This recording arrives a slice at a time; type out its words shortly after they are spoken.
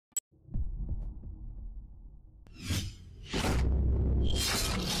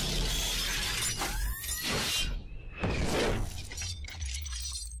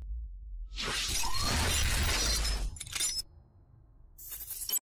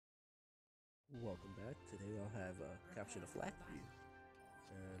Welcome back. Today I'll have capture the flag for you.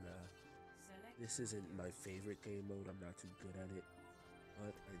 And this isn't my favorite game mode. I'm not too good at it,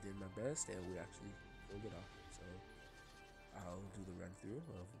 but I did my best and we actually pulled it off. So I'll do the run through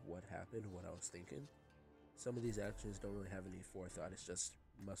of what happened, what I was thinking. Some of these actions don't really have any forethought. It's just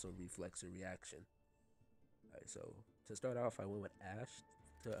muscle reflex or reaction. Alright, so to start off, I went with Ash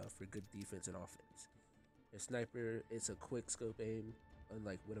for good defense and offense. A sniper, it's a quick scope aim,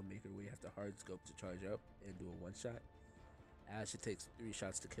 unlike Widowmaker where you have to hard scope to charge up and do a one shot. Ash, it takes 3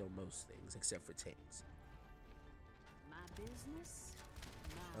 shots to kill most things except for tanks. My business?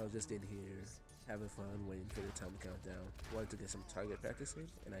 I was just in here having fun, waiting for the time countdown. Wanted to get some target practice in,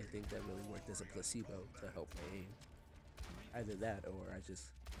 and I think that really worked as a placebo to help my aim. Either that or I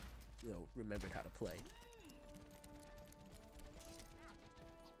just, remembered how to play.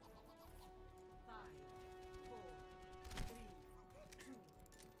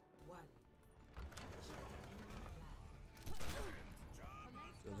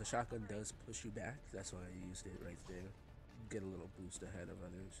 So the shotgun does push you back, that's why I used it right there. Get a little boost ahead of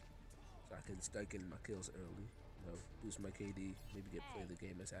others. So I can start getting my kills early. Boost my KD, maybe get play the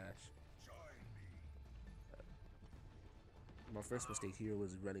game as Ash. My first mistake here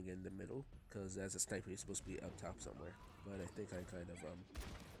was running in the middle, because as a sniper you're supposed to be up top somewhere. But I think I kind of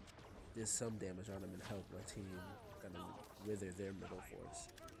did some damage on them and helped my team kind of wither their middle force.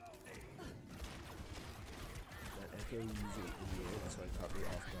 That echo usually in the air, so I caught me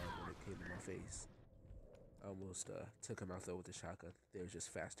off guard when it came in my face. I almost took him out though with the shotgun. They were just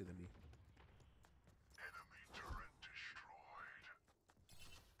faster than me. Enemy turret destroyed.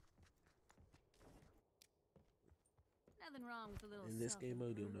 Nothing wrong with a little In this game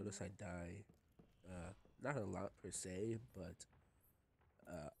mode, you'll notice I die, not a lot per se, but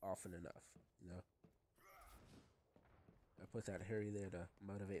often enough, I put that hurry there to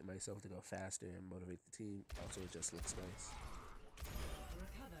motivate myself to go faster and motivate the team. Also, it just looks nice.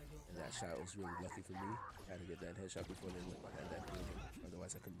 And that shot was really lucky for me. I had to get that headshot before they went behind that building.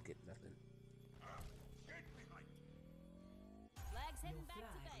 Otherwise, I couldn't get nothing. Flags heading back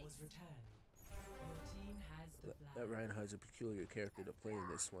to base. Was returned. Your team has the flag. That Reinhardt's a peculiar character to play in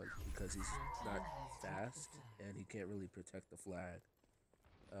this one because he's not fast and he can't really protect the flag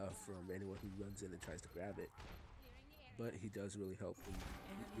from anyone who runs in and tries to grab it. But he does really help when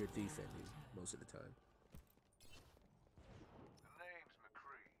you're defending most of the time. The name's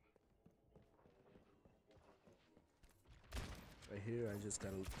McCree. Right here, I just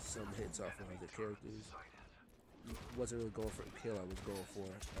got some hits off of other characters. Wasn't really going for a kill, I was going for,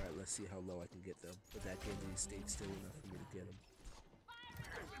 alright, let's see how low I can get them. But that Genji stayed still enough for me to get him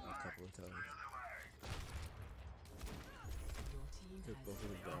a couple of times. Took both of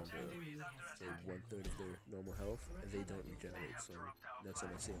them down to say 1/3 of their normal health, and they don't regenerate, so next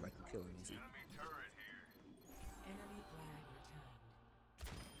time I see him I can kill him easy. Enemy turret here. Enemy flag returned.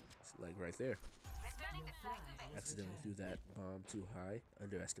 It's like right there. Returning to flag to base. Accidentally threw that bomb too high,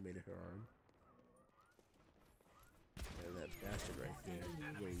 underestimated her arm. And that Bastion right there,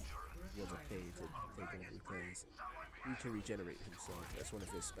 where he wasn't paid to take over plays. He can regenerate himself, that's one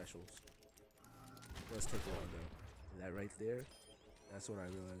of his specials. Does take a while though. And that right there, that's when I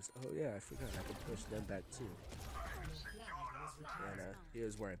realized, oh yeah, I forgot I could push them back too. And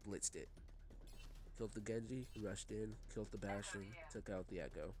here's where I blitzed it. Killed the Genji, rushed in, killed the Bastion, took out the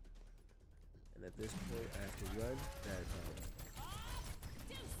Echo. And at this point, I have to run.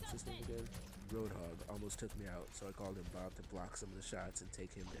 What's his name again? Roadhog almost took me out, so I called him Bob to block some of the shots and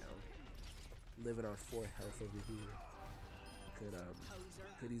take him down. Living on 4 health over here.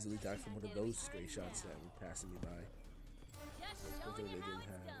 Could easily die from one of those stray shots that were passing me by. Just Good thing showing they you how didn't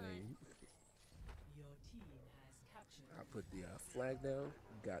it's have done. aim. Your team has captured. I put the flag down,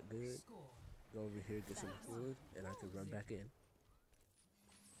 got good, Score. go over here, get some food, and I could run back in.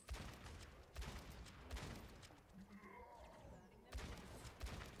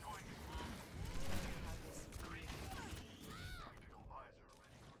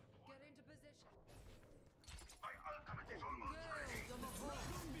 Get into position. My ultimate is almost ready.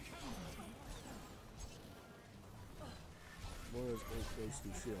 Moira's ult goes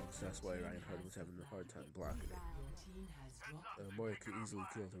through shields, that's why Reinhardt was having a hard time blocking it. Your team has dropped. Moira could easily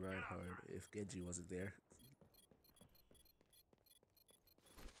kill the Reinhardt if Genji wasn't there.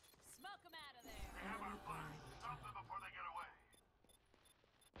 Smoke them out of there. Enemy flag Stop them before they get away.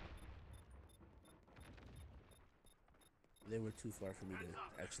 They were too far for me to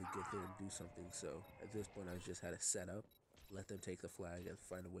actually get there and do something, so at this point I just had to set up, let them take the flag, and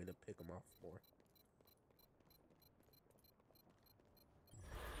find a way to pick them off more.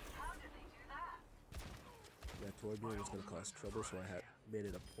 How did they do that? That Torbjorn was going to cause trouble, so I had made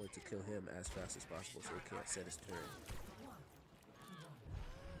it a point to kill him as fast as possible so he can't set his turn.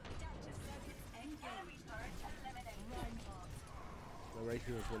 Now right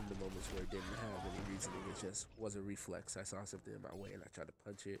here is one of the moments where it didn't have any reasoning, it just was a reflex. I saw something in my way and I tried to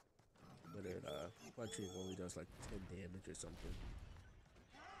punch it, but it punching only does like 10 damage or something.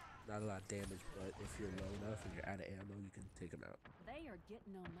 Not a lot of damage, but if you're low enough and you're out of ammo, you can take him out. They are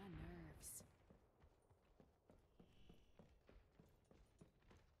getting on my nerves.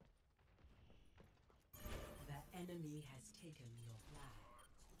 The enemy has taken your flag.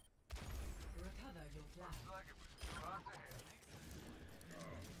 Recover your flag. Like it was about to hit.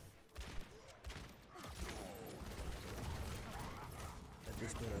 At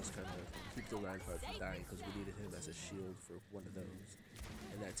this point, I was kind of keep the Reinhardt from dying because we needed him as a shield for one of those.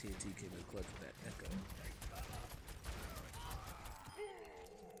 And that TNT came in clutch with that Echo.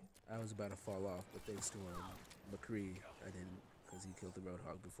 I was about to fall off, but thanks to McCree, I didn't, because he killed the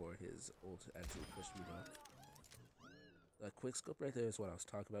Roadhog before his ult actually pushed me down. That quick scope right there is what I was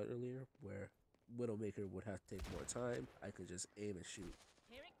talking about earlier, where Widowmaker would have to take more time. I could just aim and shoot.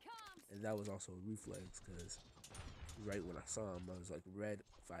 Here it comes. And that was also a reflex, because right when I saw him, I was like, red,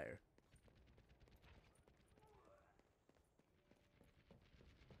 fire.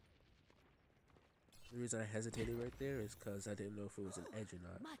 The reason I hesitated right there is because I didn't know if it was an edge or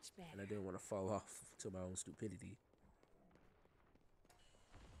not. Much better. And I didn't want to fall off to my own stupidity.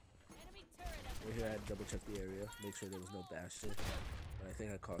 Enemy turret up. Right here I had to double check the area, make sure there was no bastion. But I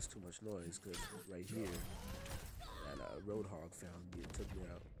think I caused too much noise because right here, that Roadhog found me and took me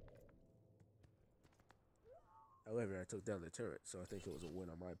out. However, I took down the turret, so I think it was a win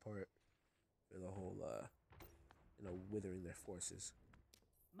on my part for the whole, withering their forces.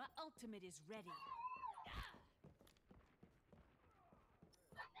 My ultimate is ready.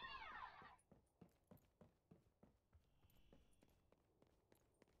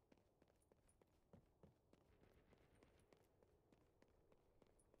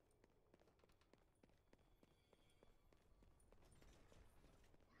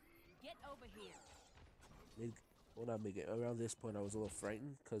 Get over here. Around this point, I was a little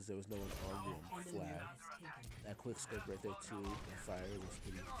frightened because there was no one on the Enemy flag. has taken. That quick scope right there too, the fire was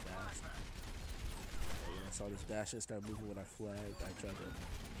pretty fast. And when I saw this Bastion start moving when I flagged, I tried to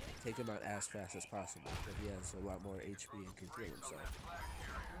take him out as fast as possible, but he has a lot more HP and can heal himself.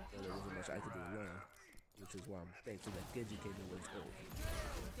 So there wasn't much I could do alone, which is why I'm thankful that Genji came in with his ult.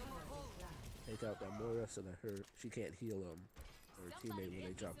 Take out that Moira so that she can't heal her teammate when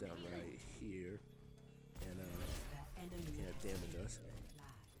they drop down right here, and can't damage us.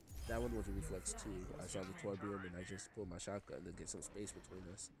 That one was a reflex too. I saw the Torbjorn and I just pulled my shotgun to get some space between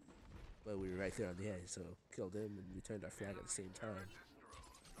us. But we were right there on the edge, so killed him and returned our flag at the same time.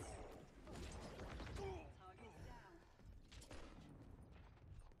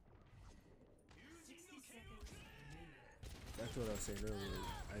 That's what I was saying earlier.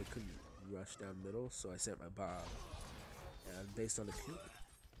 I couldn't rush down middle, so I sent my Bob. And based on the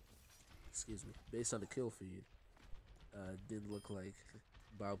kill feed, didn't look like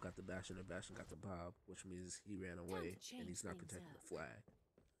Bob got the Bastion or Bastion got the Bob, which means he ran away and he's not protecting the flag.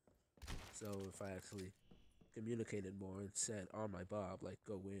 So if I actually communicated more and said on my Bob, like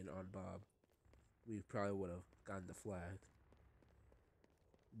go in on Bob, we probably would have gotten the flag.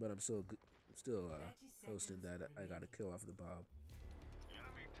 But I'm still posting that I got a kill off the Bob.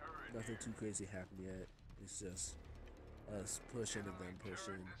 Enemy turret Nothing too crazy happened yet. It's just us pushing and then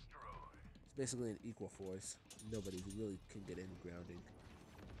pushing. destroyed. It's basically an equal force. Nobody really can get any grounding.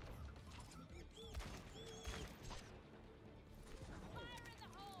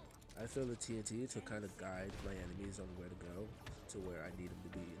 I feel the TNT to kind of guide my enemies on where to go to where I need them to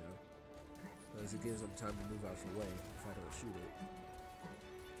be, you know? Because it gives them time to move out the way if I don't shoot it.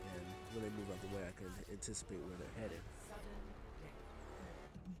 And when they move out the way, I can anticipate where they're headed.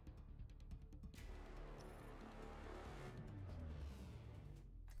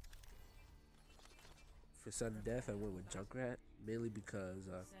 For sudden death, I went with Junkrat, mainly because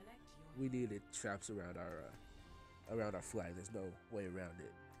we needed traps around our flag. There's no way around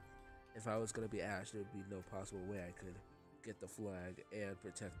it. If I was gonna be Ashe, there would be no possible way I could get the flag and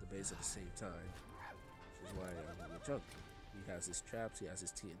protect the base at the same time. Which is why I went with Junk. He has his traps, he has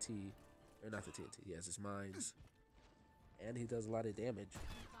his TNT, or not the TNT, he has his mines, and he does a lot of damage. 5,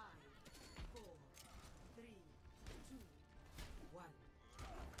 4, 3, 2, 1.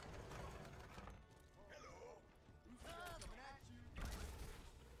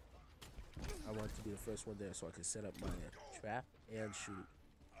 I wanted to be the first one there so I could set up my trap and shoot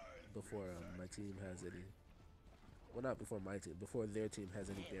before my team has any. Well, not before my team, before their team has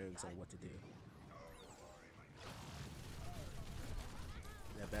any bearings on what to do.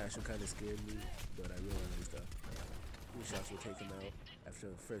 Bastion kind of scared me, but I realized 3 shots will take him out. After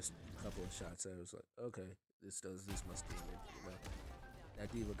the first couple of shots, I was like, okay, this must be it, you know.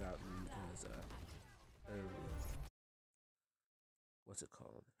 That diva got me because her, what's it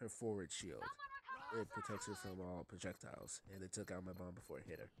called? Her forward shield. It protects her from all projectiles, and it took out my bomb before it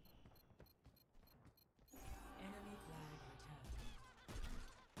hit her. Enemy flag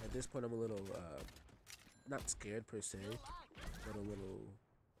returned. At this point, I'm a little, not scared per se, but a little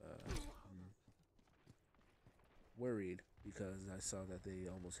worried because I saw that they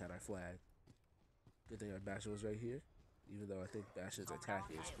almost had our flag. Good thing our Bastion was right here, even though I think Bastion's attack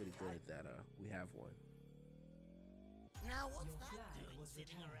is pretty good that we have one. Now what's Your that flag doing was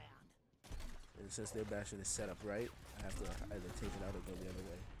sitting returned. around? And since their Bastion is set up right, I have to either take it out or go the other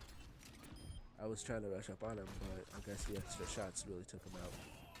way. I was trying to rush up on him, but I guess the extra shots really took him out.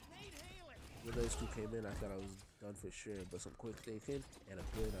 When those two came in, I thought I was done for sure, but some quick thinking and a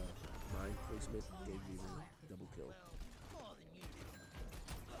good mind placement gave me the double kill. More than you.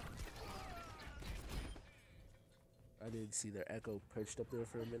 I did see their Echo perched up there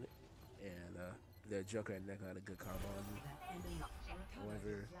for a minute, and their Joker and Neko had a good combo on me. The enemy recovered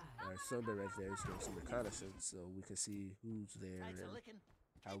However, the flag. our Sunday right there is doing some reconnaissance, so we can see who's there Takes a and licking.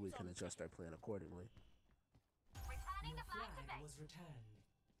 how we can adjust our plan accordingly. Your flag was returned.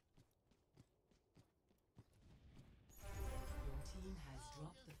 Your team has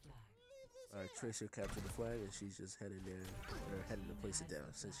dropped the flag. Our Tracer captured the flag, and she's just heading there, or heading to place it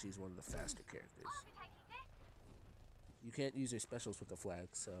down, since she's one of the faster characters. You can't use her specials with the flag,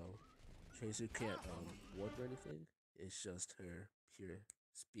 so Tracer can't warp or anything. It's just her pure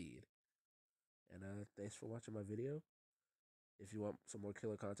speed. And thanks for watching my video. If you want some more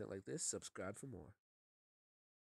killer content like this, subscribe for more.